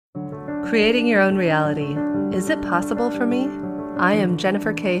Creating your own reality. Is it possible for me? I am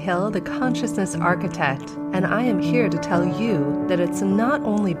Jennifer K. Hill, the Consciousness Architect, and I am here to tell you that it's not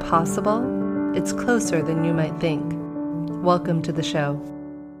only possible, it's closer than you might think. Welcome to the show.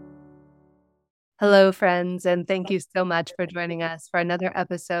 Hello, friends, and thank you so much for joining us for another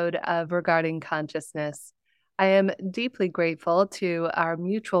episode of Regarding Consciousness. I am deeply grateful to our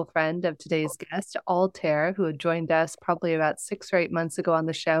mutual friend of today's guest, Altair, who had joined us probably about 6 or 8 months ago on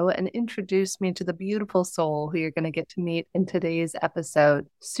the show and introduced me to the beautiful soul who you're going to get to meet in today's episode.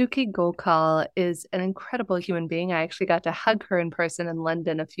 Suki Gokal is an incredible human being. I actually got to hug her in person in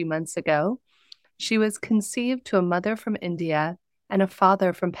London a few months ago. She was conceived to a mother from India and a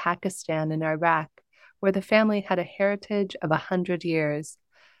father from Pakistan and Iraq, where the family had a heritage of 100 years.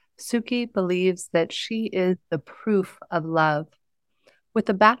 Suki believes that she is the proof of love. With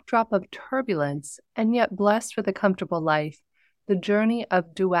the backdrop of turbulence and yet blessed with a comfortable life, the journey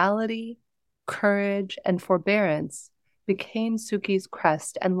of duality, courage, and forbearance became Suki's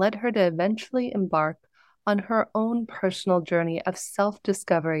crest and led her to eventually embark on her own personal journey of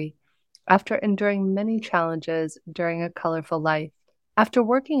self-discovery after enduring many challenges during a colorful life. After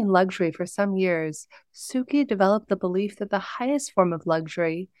working in luxury for some years, Suki developed the belief that the highest form of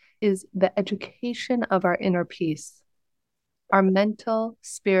luxury is the education of our inner peace. Our mental,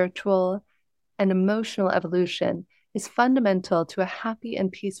 spiritual, and emotional evolution is fundamental to a happy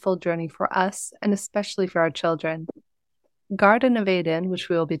and peaceful journey for us, and especially for our children. Garden of Eden, which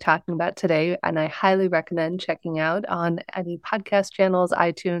we will be talking about today, and I highly recommend checking out on any podcast channels,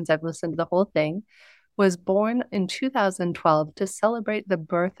 iTunes, I've listened to the whole thing, was born in 2012 to celebrate the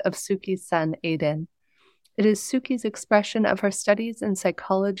birth of Suki's son, Aiden. It is Suki's expression of her studies in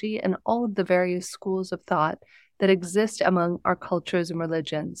psychology and all of the various schools of thought that exist among our cultures and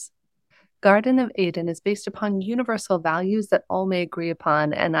religions. Garden of Eden is based upon universal values that all may agree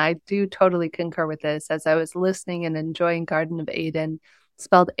upon, and I do totally concur with this. As I was listening and enjoying Garden of Eden,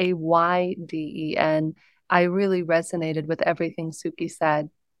 spelled Ayden, I really resonated with everything Suki said.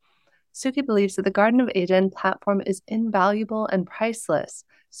 Suki believes that the Garden of Eden platform is invaluable and priceless,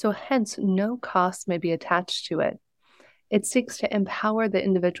 so hence no cost may be attached to it. It seeks to empower the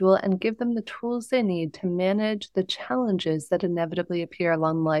individual and give them the tools they need to manage the challenges that inevitably appear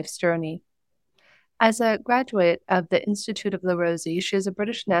along life's journey. As a graduate of the Institute of La Rosie, she is a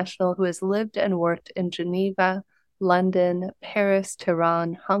British national who has lived and worked in Geneva, London, Paris,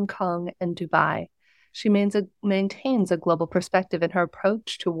 Tehran, Hong Kong, and Dubai. She maintains a global perspective in her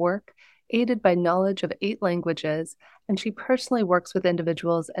approach to work, aided by knowledge of 8 languages, and she personally works with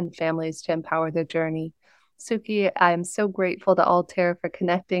individuals and families to empower their journey. Suki, I am so grateful to Altair for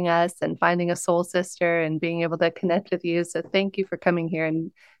connecting us and finding a soul sister and being able to connect with you. So thank you for coming here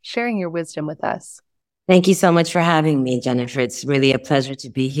and sharing your wisdom with us. Thank you so much for having me, Jennifer. It's really a pleasure to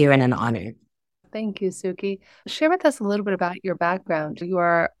be here and an honor. Thank you, Suki. Share with us a little bit about your background. You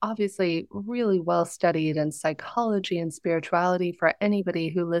are obviously really well studied in psychology and spirituality for anybody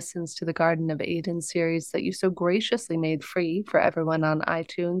who listens to the Garden of Eden series that you so graciously made free for everyone on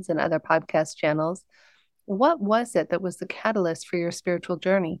iTunes and other podcast channels. What was it that was the catalyst for your spiritual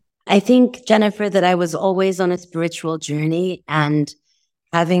journey? I think, Jennifer, that I was always on a spiritual journey, and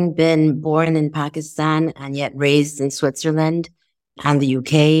having been born in Pakistan and yet raised in Switzerland and the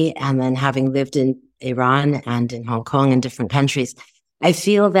UK, and then having lived in Iran and in Hong Kong and different countries, I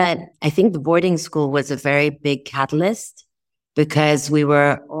think the boarding school was a very big catalyst because we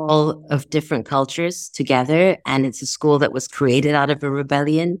were all of different cultures together. And it's a school that was created out of a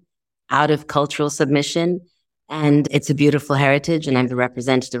rebellion, out of cultural submission. And it's a beautiful heritage. And I'm the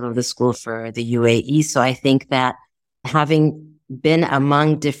representative of the school for the UAE. So I think that having been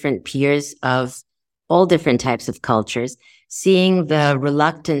among different peers of all different types of cultures, seeing the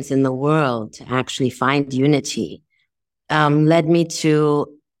reluctance in the world to actually find unity, led me to,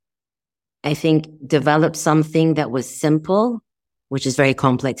 I think, develop something that was simple, which is very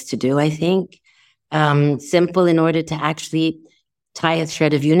complex to do, I think. Simple in order to actually tie a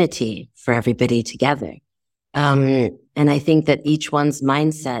thread of unity for everybody together. And I think that each one's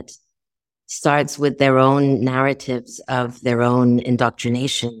mindset starts with their own narratives of their own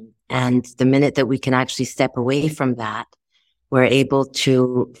indoctrination. And the minute that we can actually step away from that, we're able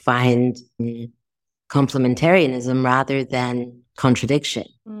to find complementarianism rather than contradiction.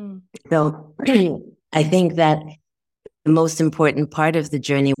 So I think that the most important part of the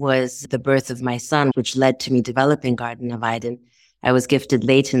journey was the birth of my son, which led to me developing Garden of Eden. I was gifted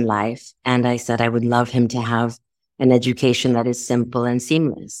late in life, and I said I would love him to have an education that is simple and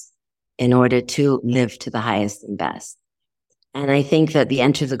seamless in order to live to the highest and best. And I think that the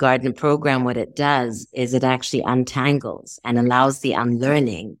Enter the Garden program, what it does is it actually untangles and allows the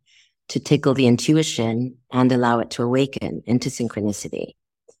unlearning to tickle the intuition and allow it to awaken into synchronicity.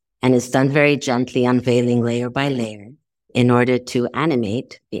 And it's done very gently, unveiling layer by layer in order to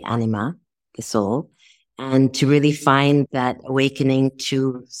animate the anima, the soul, and to really find that awakening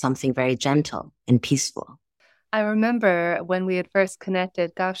to something very gentle and peaceful. I remember when we had first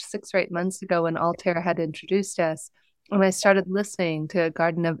connected, gosh, 6 or 8 months ago when Altair had introduced us, when I started listening to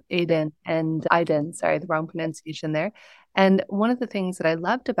Garden of Eden, sorry, the wrong pronunciation there. And one of the things that I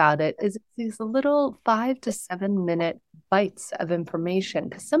loved about it is these little 5 to 7 minute bites of information,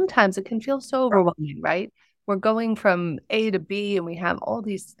 because sometimes it can feel so overwhelming, right? We're going from A to B and we have all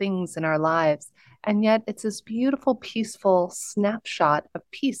these things in our lives. And yet it's this beautiful, peaceful snapshot of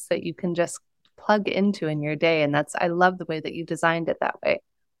peace that you can just plug into in your day. And I love the way that you designed it that way.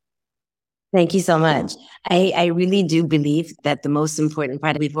 Thank you so much. I really do believe that the most important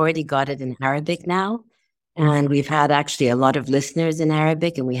part, we've already got it in Arabic now. And we've had actually a lot of listeners in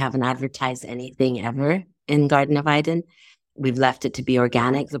Arabic, and we haven't advertised anything ever in Garden of Eden. We've left it to be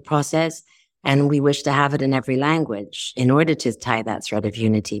organic, the process. And we wish to have it in every language in order to tie that thread of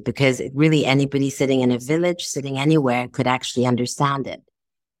unity, because really anybody sitting in a village, sitting anywhere could actually understand it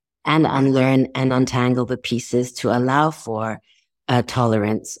and unlearn and untangle the pieces to allow for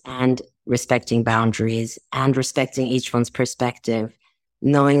tolerance and respecting boundaries and respecting each one's perspective,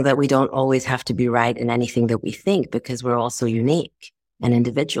 knowing that we don't always have to be right in anything that we think, because we're also unique and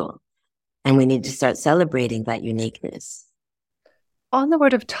individual. And we need to start celebrating that uniqueness. On the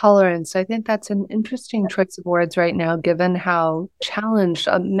word of tolerance, I think that's an interesting choice of words right now, given how challenged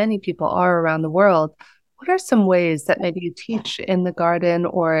many people are around the world. What are some ways that maybe you teach in the garden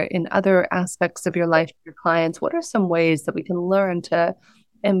or in other aspects of your life, your clients? What are some ways that we can learn to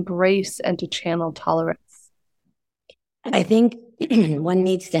embrace and to channel tolerance? I think one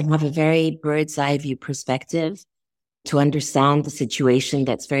needs to have a very bird's eye view perspective to understand the situation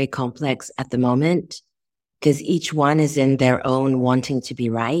that's very complex at the moment, because each one is in their own wanting to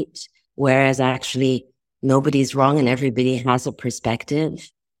be right, whereas actually nobody's wrong and everybody has a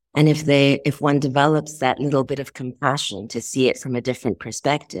perspective. And if one develops that little bit of compassion to see it from a different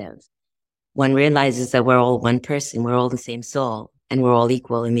perspective, one realizes that we're all one person, we're all the same soul, and we're all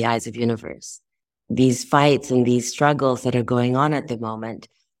equal in the eyes of universe. These fights and these struggles that are going on at the moment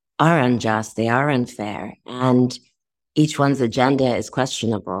are unjust, they are unfair, and each one's agenda is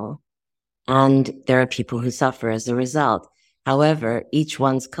questionable. And there are people who suffer as a result. However, each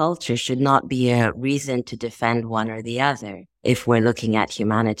one's culture should not be a reason to defend one or the other if we're looking at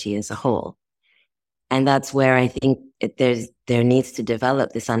humanity as a whole. And that's where I think there needs to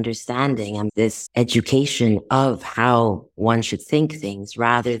develop this understanding and this education of how one should think things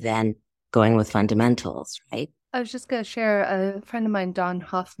rather than going with fundamentals, right? I was just going to share a friend of mine, Don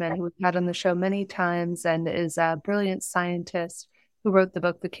Hoffman, who we've had on the show many times and is a brilliant scientist who wrote the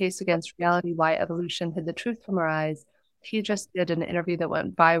book, The Case Against Reality, Why Evolution Hid the Truth from Our Eyes. He just did an interview that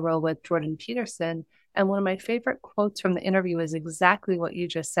went viral with Jordan Peterson. And one of my favorite quotes from the interview is exactly what you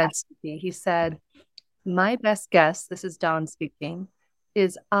just said, Suki. He said, "My best guess," this is Don speaking,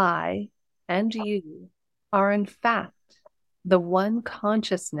 "is I and you are in fact the one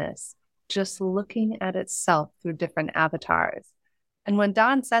consciousness just looking at itself through different avatars." And when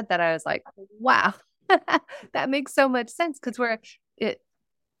Don said that, I was like, wow, that makes so much sense, because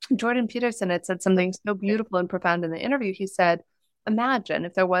Jordan Peterson had said something so beautiful and profound in the interview. He said, imagine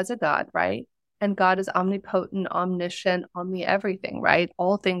if there was a God, right? And God is omnipotent, omniscient, omni everything, right?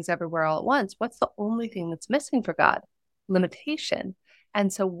 All things everywhere all at once. What's the only thing that's missing for God? Limitation.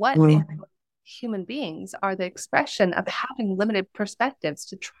 And so what human beings are the expression of having limited perspectives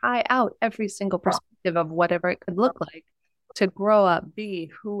to try out every single perspective of whatever it could look like to grow up,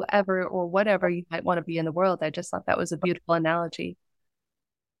 be whoever or whatever you might want to be in the world. I just thought that was a beautiful analogy.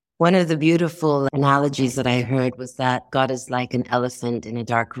 One of the beautiful analogies that I heard was that God is like an elephant in a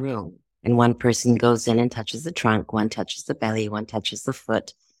dark room. And one person goes in and touches the trunk, one touches the belly, one touches the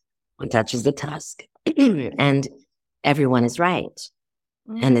foot, one touches the tusk. And everyone is right.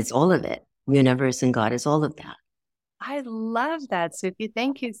 And it's all of it. Universe and God is all of that. I love that, Suki.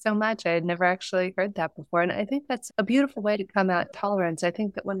 Thank you so much. I had never actually heard that before. And I think that's a beautiful way to come at tolerance. I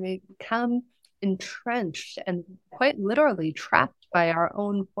think that when we become entrenched and quite literally trapped by our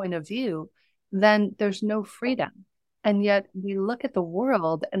own point of view, then there's no freedom. And yet we look at the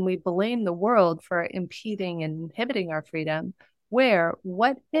world and we blame the world for impeding and inhibiting our freedom, where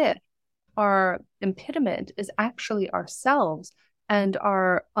what if our impediment is actually ourselves and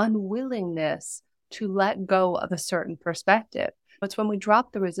our unwillingness to let go of a certain perspective. It's when we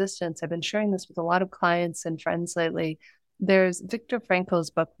drop the resistance. I've been sharing this with a lot of clients and friends lately. There's Viktor Frankl's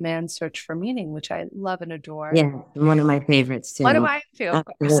book, Man's Search for Meaning, which I love and adore. Yeah, one of my favorites What do too. I do? Of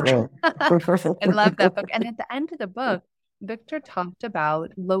course. Absolutely. I love that book. And at the end of the book, Victor talked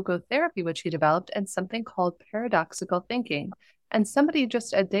about logotherapy, which he developed, and something called paradoxical thinking. And somebody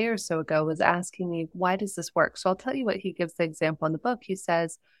just a day or so ago was asking me, why does this work? So I'll tell you what he gives the example in the book. He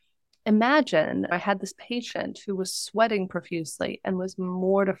says, imagine I had this patient who was sweating profusely and was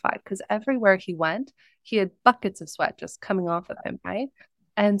mortified because everywhere he went, he had buckets of sweat just coming off of him, right?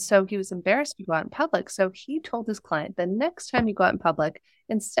 And so he was embarrassed to go out in public. So he told his client, the next time you go out in public,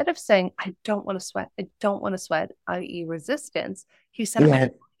 instead of saying, I don't want to sweat, I don't want to sweat, i.e., resistance, he said, I Yeah.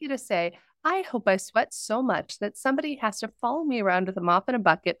 want you to say, I hope I sweat so much that somebody has to follow me around with a mop and a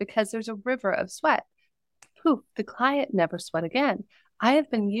bucket because there's a river of sweat. Poof, the client never sweat again. I have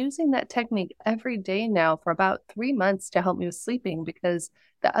been using that technique every day now for about 3 months to help me with sleeping because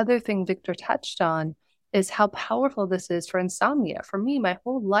the other thing Victor touched on is how powerful this is for insomnia. For me, my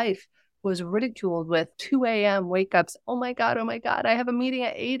whole life was ridiculed with 2 a.m. wake ups. Oh my God, I have a meeting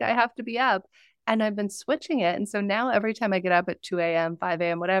at 8. I have to be up. And I've been switching it. And so now every time I get up at 2 a.m., 5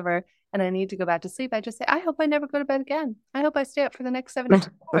 a.m., whatever, and I need to go back to sleep, I just say, I hope I never go to bed again. I hope I stay up for the next 72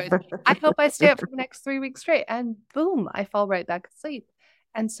 hours. I hope I stay up for the next 3 weeks straight. And boom, I fall right back asleep.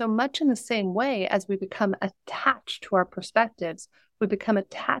 And so much in the same way as we become attached to our perspectives, we become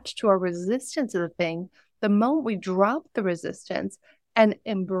attached to our resistance of the thing. The moment we drop the resistance and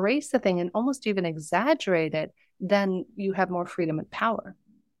embrace the thing and almost even exaggerate it, then you have more freedom and power.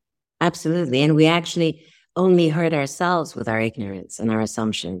 Absolutely. And we actually only hurt ourselves with our ignorance and our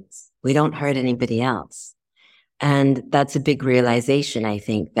assumptions. We don't hurt anybody else. And that's a big realization, I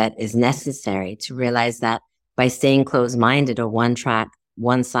think, that is necessary to realize that by staying closed-minded or one track,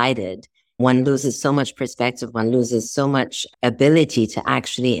 one-sided, one loses so much perspective, one loses so much ability to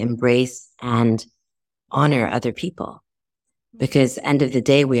actually embrace and honor other people. Because end of the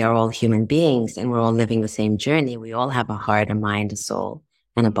day, we are all human beings and we're all living the same journey. We all have a heart, a mind, a soul,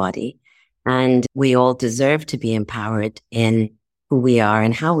 and a body. And we all deserve to be empowered in who we are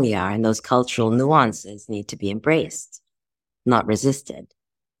and how we are. And those cultural nuances need to be embraced, not resisted.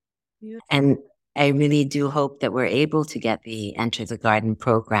 Beautiful. And I really do hope that we're able to get the Enter the Garden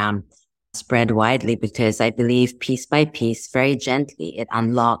program spread widely, because I believe piece by piece, very gently, it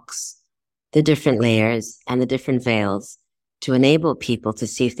unlocks the different layers and the different veils to enable people to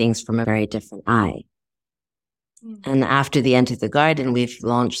see things from a very different eye. And after the Enter the Garden, we've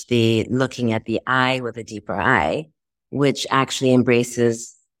launched the Looking at the Eye with a Deeper Eye, which actually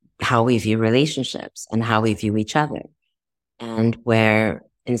embraces how we view relationships and how we view each other. And where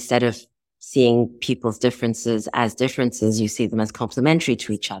instead of seeing people's differences as differences, you see them as complementary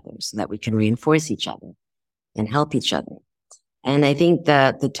to each other so that we can reinforce each other and help each other. And I think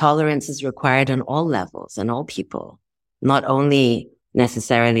that the tolerance is required on all levels and all people, not only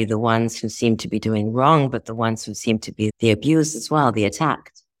necessarily the ones who seem to be doing wrong, but the ones who seem to be the abused as well, the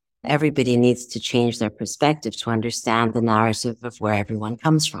attacked. Everybody needs to change their perspective to understand the narrative of where everyone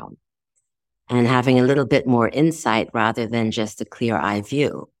comes from and having a little bit more insight rather than just a clear eye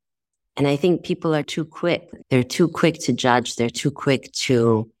view. And I think people are too quick. They're too quick to judge. They're too quick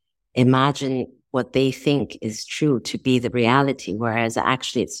to imagine what they think is true to be the reality, whereas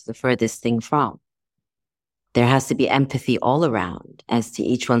actually it's the furthest thing from. There has to be empathy all around as to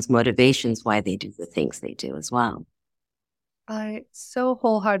each one's motivations, why they do the things they do as well. I so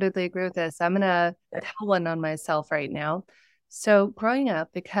wholeheartedly agree with this. I'm going to tell one on myself right now. So, growing up,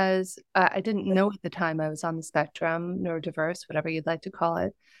 because I didn't know at the time I was on the spectrum, neurodiverse, whatever you'd like to call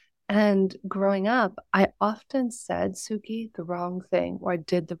it. And growing up, I often said, Suki, the wrong thing, or I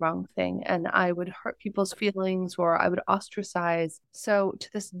did the wrong thing. And I would hurt people's feelings or I would ostracize. So to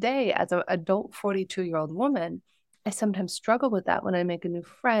this day, as an adult 42-year-old woman, I sometimes struggle with that when I make a new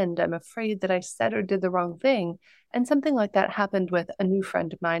friend. I'm afraid that I said or did the wrong thing. And something like that happened with a new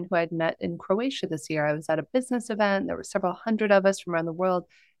friend of mine who I'd met in Croatia this year. I was at a business event. There were several hundred of us from around the world.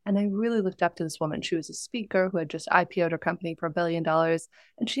 And I really looked up to this woman. She was a speaker who had just IPO'd her company for $1 billion.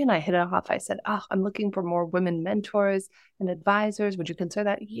 And she and I hit it off. I said, oh, I'm looking for more women mentors and advisors. Would you consider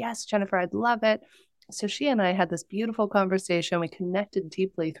that? Yes, Jennifer, I'd love it. So she and I had this beautiful conversation. We connected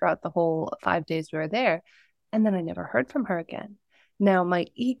deeply throughout the whole 5 days we were there. And then I never heard from her again. Now, my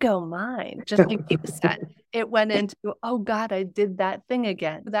ego mind, just like you said, it went into, oh God, I did that thing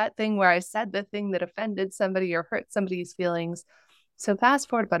again. That thing where I said the thing that offended somebody or hurt somebody's feelings. So fast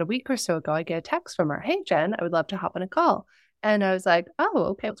forward about a week or so ago, I get a text from her. Hey, Jen, I would love to hop on a call. And I was like, oh,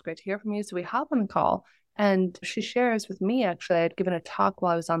 okay, it's great to hear from you. So we hop on a call. And she shares with me, actually, I had given a talk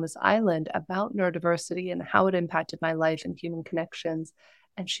while I was on this island about neurodiversity and how it impacted my life and human connections.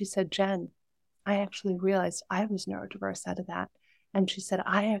 And she said, Jen, I actually realized I was neurodiverse out of that. And she said,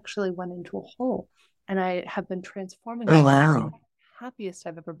 I actually went into a hole and I have been transforming Oh, my wow. happiest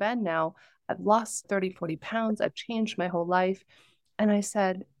I've ever been now. I've lost 30, 40 pounds. I've changed my whole life. And I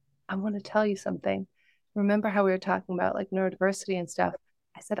said, I want to tell you something. Remember how we were talking about like neurodiversity and stuff?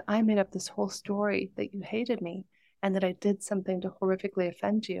 I said, I made up this whole story that you hated me and that I did something to horrifically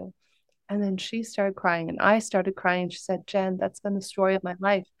offend you. And then she started crying and I started crying. She said, Jen, that's been the story of my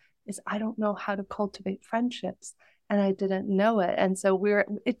life is I don't know how to cultivate friendships. And I didn't know it. And so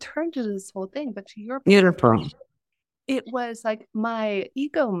it turned into this whole thing. But to your point, Beautiful. it was like my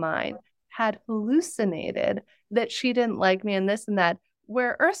ego mind had hallucinated that she didn't like me and this and that.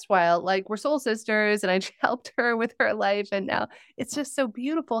 Where erstwhile, like we're soul sisters and I helped her with her life. And now it's just so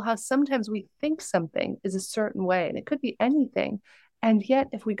beautiful how sometimes we think something is a certain way and it could be anything. And yet,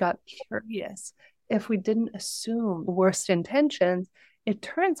 if we got curious, if we didn't assume worst intentions, it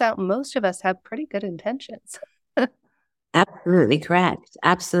turns out most of us have pretty good intentions. Absolutely correct.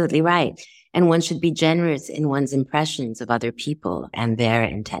 Absolutely right. And one should be generous in one's impressions of other people and their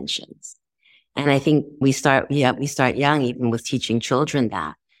intentions. And I think we start young, even with teaching children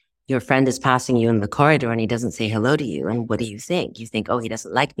that your friend is passing you in the corridor and he doesn't say hello to you. And what do you think? You think, oh, he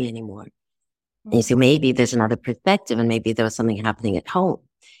doesn't like me anymore. And you say, maybe there's another perspective and maybe there was something happening at home.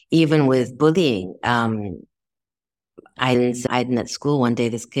 Even with bullying, I at school one day,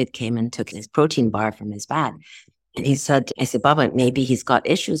 this kid came and took his protein bar from his bag. And he said, I said, Baba, maybe he's got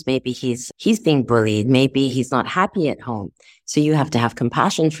issues. Maybe he's being bullied. Maybe he's not happy at home. So you have to have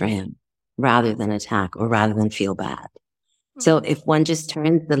compassion for him rather than attack or rather than feel bad. So if one just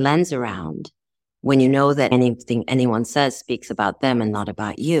turns the lens around, when you know that anything anyone says speaks about them and not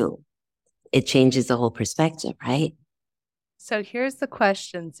about you, it changes the whole perspective, right? So here's the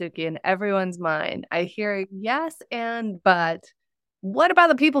question, Suki, in everyone's mind. I hear yes and but. What about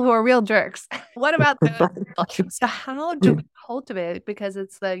the people who are real jerks? What about those? So how do we cultivate it? Because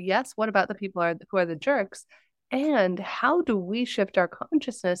it's the yes, what about the people who are the jerks? And how do we shift our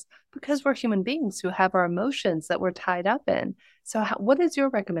consciousness because we're human beings who have our emotions that we're tied up in? So what is your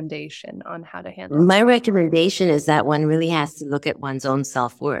recommendation on how to handle My recommendation is that one really has to look at one's own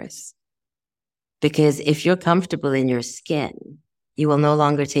self-worth. Because if you're comfortable in your skin, you will no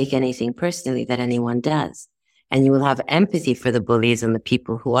longer take anything personally that anyone does. And you will have empathy for the bullies and the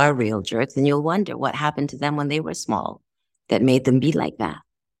people who are real jerks. And you'll wonder what happened to them when they were small that made them be like that.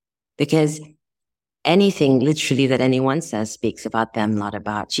 Because anything literally that anyone says speaks about them, not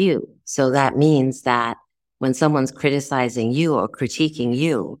about you. So that means that when someone's criticizing you or critiquing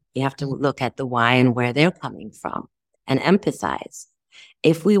you, you have to look at the why and where they're coming from and empathize.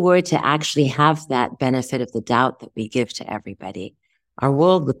 If we were to actually have that benefit of the doubt that we give to everybody, our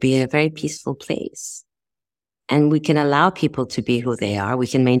world would be a very peaceful place. And we can allow people to be who they are. We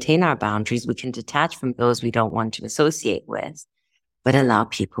can maintain our boundaries. We can detach from those we don't want to associate with, but allow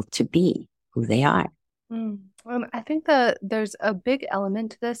people to be who they are. I think that there's a big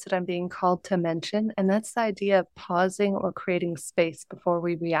element to this that I'm being called to mention, and that's the idea of pausing or creating space before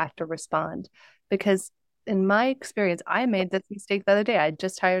we react or respond. Because in my experience, I made this mistake the other day. I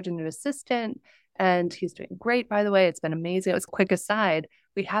just hired a new assistant, and he's doing great, by the way. It's been amazing. It was a quick aside.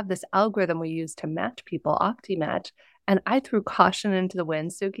 We have this algorithm we use to match people, OptiMatch. And I threw caution into the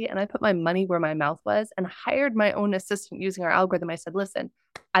wind, Suki, and I put my money where my mouth was and hired my own assistant using our algorithm. I said, listen,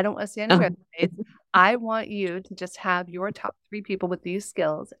 I don't want to see any resumes. I want you to just have your top 3 people with these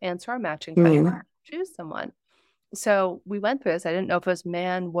skills answer our matching questions, choose someone. So we went through this. I didn't know if it was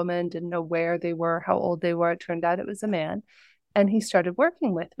man, woman, didn't know where they were, how old they were. It turned out it was a man. And he started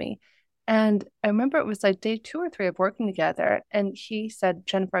working with me. And I remember it was like day 2 or 3 of working together. And he said,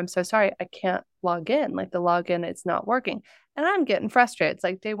 Jennifer, I'm so sorry. I can't log in. Like the login, it's not working. And I'm getting frustrated. It's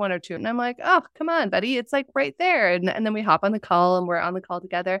like day 1 or 2. And I'm like, oh, come on, buddy. It's like right there. And then we hop on the call and we're on the call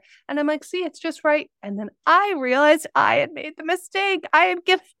together. And I'm like, see, it's just right. And then I realized I had made the mistake. I had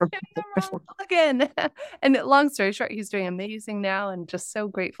given him the wrong login. And long story short, he's doing amazing now and just so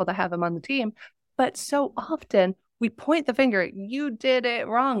grateful to have him on the team. But so often we point the finger, you did it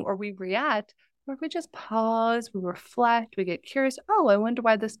wrong, or we react, or we just pause, we reflect, we get curious. Oh, I wonder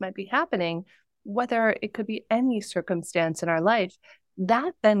why this might be happening, whether it could be any circumstance in our life.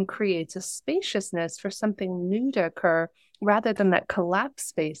 That then creates a spaciousness for something new to occur rather than that collapsed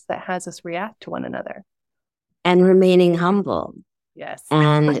space that has us react to one another. And remaining humble. Yes.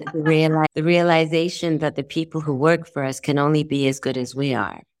 And the realization that the people who work for us can only be as good as we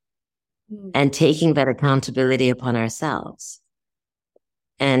are. And taking that accountability upon ourselves.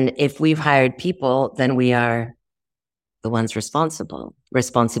 And if we've hired people, then we are the ones responsible.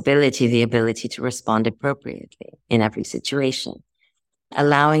 Responsibility, the ability to respond appropriately in every situation.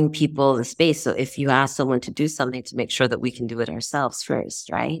 allowing people the space. So if you ask someone to do something, to make sure that we can do it ourselves first,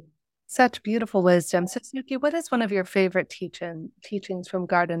 right? Such beautiful wisdom. So, Suki, what is one of your favorite teachings from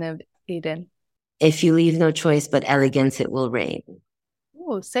Garden of Eden? If you leave no choice but elegance, it will rain.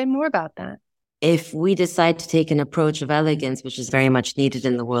 Oh, say more about that. If we decide to take an approach of elegance, which is very much needed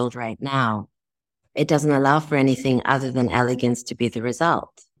in the world right now, it doesn't allow for anything other than elegance to be the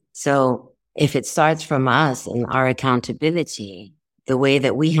result. So if it starts from us and our accountability, the way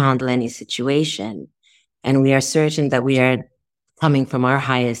that we handle any situation, and we are certain that we are coming from our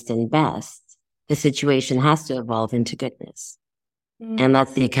highest and best, the situation has to evolve into goodness. Mm. And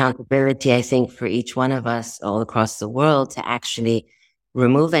that's the accountability, I think, for each one of us all across the world to actually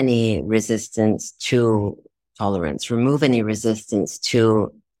remove any resistance to tolerance, remove any resistance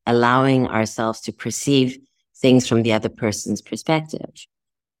to allowing ourselves to perceive things from the other person's perspective.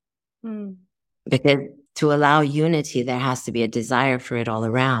 Mm. Because to allow unity, there has to be a desire for it all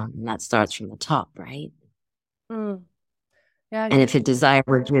around. And that starts from the top, right? Mm. Yeah, And if the desire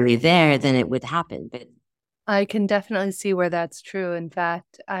was really there, then it would happen. But I can definitely see where that's true. In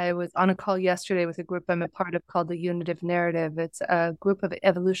fact, I was on a call yesterday with a group I'm a part of called the Unitive Narrative. It's a group of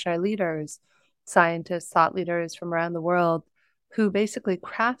evolutionary leaders, scientists, thought leaders from around the world who basically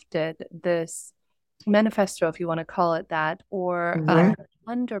crafted this manifesto, if you want to call it that, or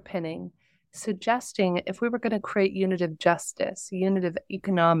underpinning, suggesting if we were going to create unitive justice, unitive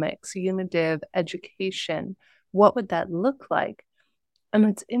economics, unitive education, what would that look like? And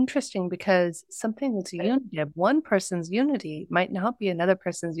it's interesting because something that's unitive, one person's unity might not be another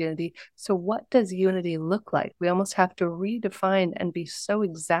person's unity. So, what does unity look like? We almost have to redefine and be so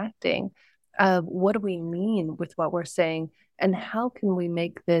exacting of what do we mean with what we're saying, and how can we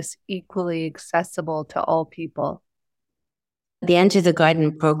make this equally accessible to all people? the Enter the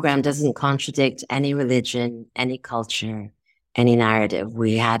Garden program doesn't contradict any religion, any culture, any narrative.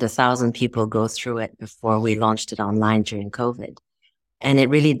 We had 1,000 people go through it before we launched it online during COVID. And it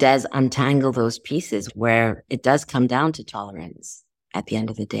really does untangle those pieces where it does come down to tolerance at the end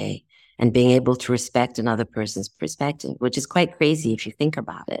of the day and being able to respect another person's perspective, which is quite crazy if you think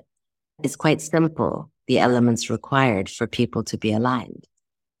about it. It's quite simple, the elements required for people to be aligned.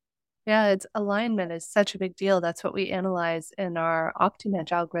 Yeah, it's alignment is such a big deal. That's what we analyze in our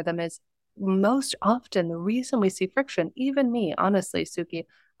OptiMatch algorithm is most often the reason we see friction, even me, honestly, Suki,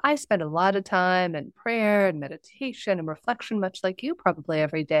 I spend a lot of time in prayer and meditation and reflection, much like you probably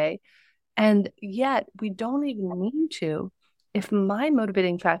every day. And yet we don't even mean to. If my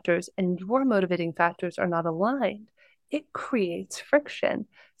motivating factors and your motivating factors are not aligned, it creates friction.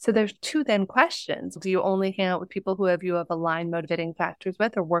 So there's two then questions. Do you only hang out with people who have you have aligned motivating factors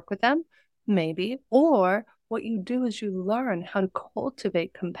with or work with them? Maybe. Or what you do is you learn how to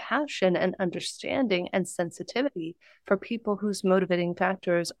cultivate compassion and understanding and sensitivity for people whose motivating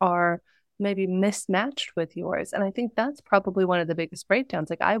factors are maybe mismatched with yours. And I think that's probably one of the biggest breakdowns.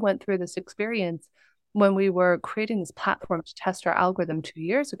 Like I went through this experience when we were creating this platform to test our algorithm 2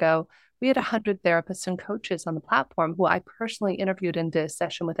 years ago. We had 100 therapists and coaches on the platform who I personally interviewed and did a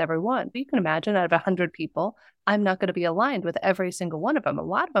session with everyone. But you can imagine out of 100 people, I'm not going to be aligned with every single one of them. A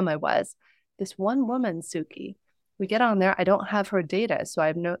lot of them I was. This one woman, Suki, we get on there. I don't have her data, so I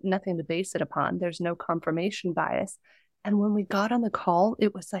have nothing to base it upon. There's no confirmation bias. And when we got on the call,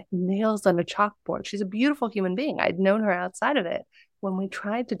 it was like nails on a chalkboard. She's a beautiful human being. I'd known her outside of it. When we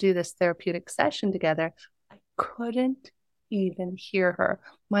tried to do this therapeutic session together, I couldn't even hear her.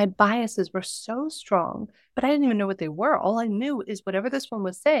 My biases were so strong, but I didn't even know what they were. All I knew is whatever this one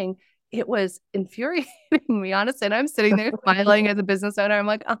was saying, it was infuriating me, honestly. And I'm sitting there smiling as a business owner. I'm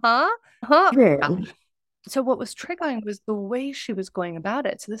like, Yeah. so what was triggering was the way she was going about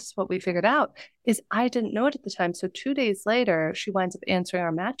it. So this is what we figured out is I didn't know it at the time. So 2 days later, she winds up answering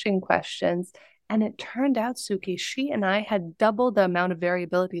our matching questions. And it turned out, Suki, she and I had double the amount of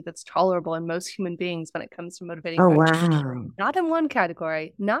variability that's tolerable in most human beings when it comes to motivating Oh, factors. wow. Not in one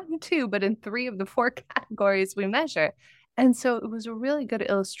category, not in two, but in three of the four categories we measure. And so it was a really good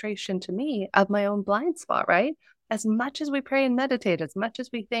illustration to me of my own blind spot, right? As much as we pray and meditate, as much as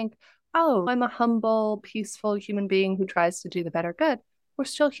we think, oh, I'm a humble, peaceful human being who tries to do the better good, we're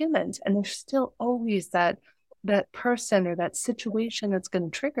still humans. And there's still always that person or that situation that's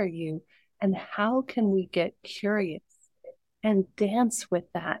going to trigger you. And how can we get curious and dance with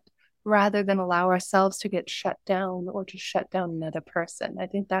that rather than allow ourselves to get shut down or to shut down another person? I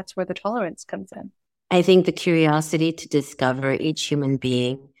think that's where the tolerance comes in. I think the curiosity to discover each human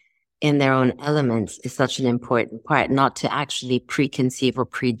being in their own elements is such an important part, not to actually preconceive or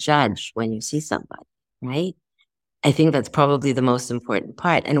prejudge when you see somebody, right? I think that's probably the most important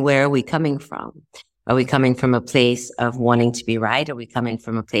part. And where are we coming from? Are we coming from a place of wanting to be right? Are we coming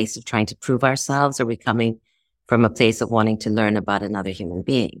from a place of trying to prove ourselves? Are we coming from a place of wanting to learn about another human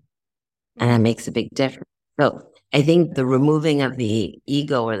being? And that makes a big difference. So I think the removing of the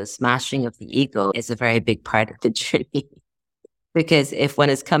ego or the smashing of the ego is a very big part of the journey. Because if one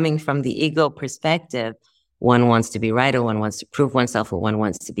is coming from the ego perspective, one wants to be right, or one wants to prove oneself, or one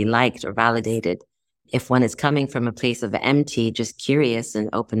wants to be liked or validated. If one is coming from a place of empty, just curious and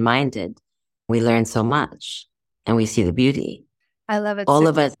open-minded, we learn so much and we see the beauty. I love it. All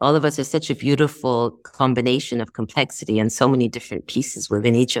of us are such a beautiful combination of complexity and so many different pieces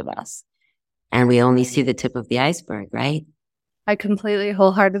within each of us. And we only see the tip of the iceberg, right? I completely,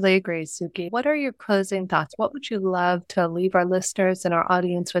 wholeheartedly agree, Suki. What are your closing thoughts? What would you love to leave our listeners and our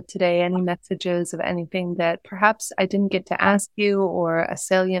audience with today? Any messages of anything that perhaps I didn't get to ask you, or a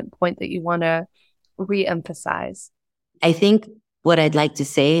salient point that you want to re-emphasize? I think what I'd like to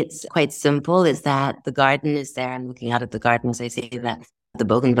say, it's quite simple, is that the garden is there. I'm looking out at the garden as I say that, the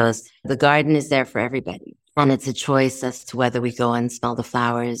bougainvilleas. The garden is there for everybody. And it's a choice as to whether we go and smell the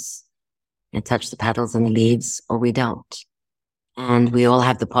flowers and touch the petals and the leaves, or we don't. And we all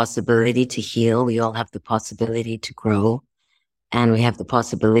have the possibility to heal. We all have the possibility to grow. And we have the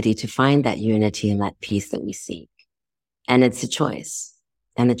possibility to find that unity and that peace that we seek. And it's a choice.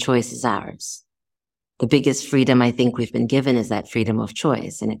 And the choice is ours. The biggest freedom I think we've been given is that freedom of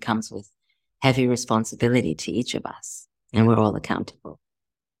choice. And it comes with heavy responsibility to each of us. And we're all accountable.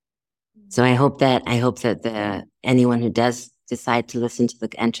 So I hope that anyone who does decide to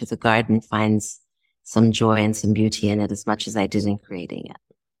enter the garden finds some joy and some beauty in it as much as I did in creating it.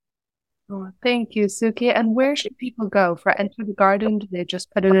 Oh, thank you, Suki. And where should people go for Enter the Garden? Do they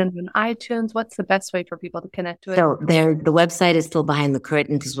just put it in on iTunes? What's the best way for people to connect to it? So the website is still behind the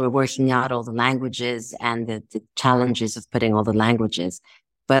curtain because we're working out all the languages and the challenges of putting all the languages.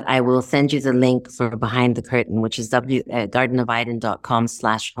 But I will send you the link for Behind the Curtain, which is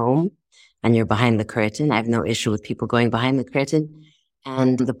gardenofiden.com/home. And you're behind the curtain. I have no issue with people going behind the curtain.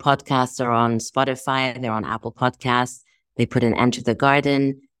 And the podcasts are on Spotify. They're on Apple Podcasts. They put in Enter the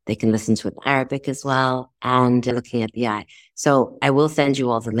Garden. They can listen to it in Arabic as well. And looking at the eye. So I will send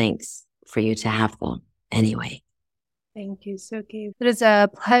you all the links for you to have them anyway. Thank you, Suki. It is a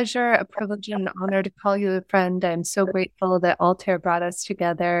pleasure, a privilege, and an honor to call you a friend. I'm so grateful that Altair brought us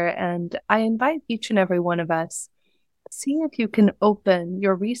together. And I invite each and every one of us, see if you can open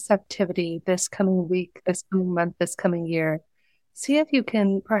your receptivity this coming week, this coming month, this coming year. See if you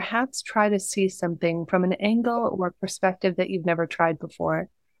can perhaps try to see something from an angle or perspective that you've never tried before.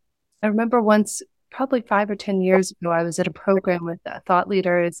 I remember once, probably 5 or 10 years ago, I was at a program with thought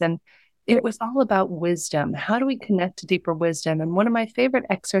leaders, and it was all about wisdom. How do we connect to deeper wisdom? And one of my favorite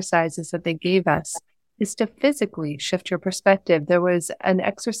exercises that they gave us is to physically shift your perspective. There was an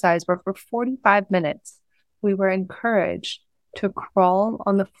exercise where for 45 minutes, we were encouraged to crawl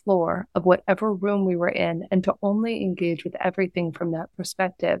on the floor of whatever room we were in and to only engage with everything from that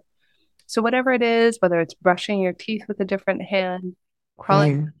perspective. So whatever it is, whether it's brushing your teeth with a different hand,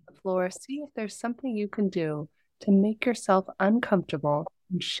 crawling on the floor, see if there's something you can do to make yourself uncomfortable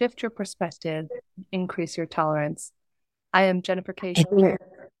and shift your perspective, and increase your tolerance. I am Jennifer Cahill.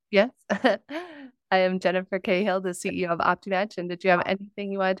 Yes. I am Jennifer Cahill, the CEO of OptiMatch. And did you have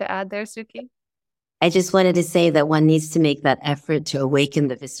anything you wanted to add there, Suki? I just wanted to say that one needs to make that effort to awaken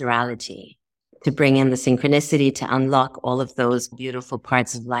the viscerality, to bring in the synchronicity, to unlock all of those beautiful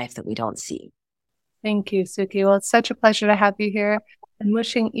parts of life that we don't see. Thank you, Suki. Well, it's such a pleasure to have you here, and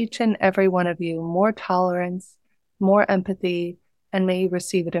wishing each and every one of you more tolerance, more empathy, and may you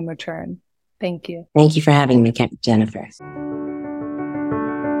receive it in return. Thank you. Thank you for having me, Jennifer.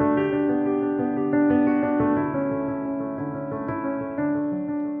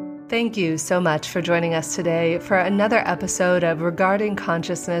 Thank you so much for joining us today for another episode of Regarding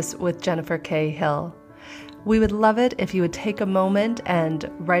Consciousness with Jennifer Cahill. We would love it if you would take a moment and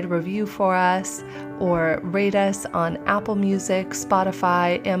write a review for us or rate us on Apple Music,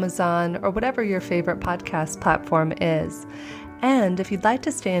 Spotify, Amazon, or whatever your favorite podcast platform is. And if you'd like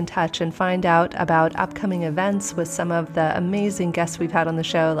to stay in touch and find out about upcoming events with some of the amazing guests we've had on the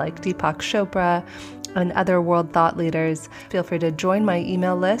show, like Deepak Chopra and other world thought leaders, feel free to join my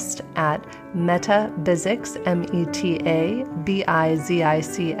email list at metabizics,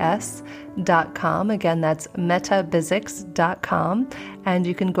 metabizics.com. Again, that's metabizics.com. And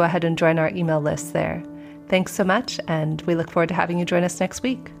you can go ahead and join our email list there. Thanks so much, and we look forward to having you join us next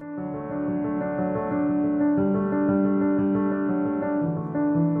week.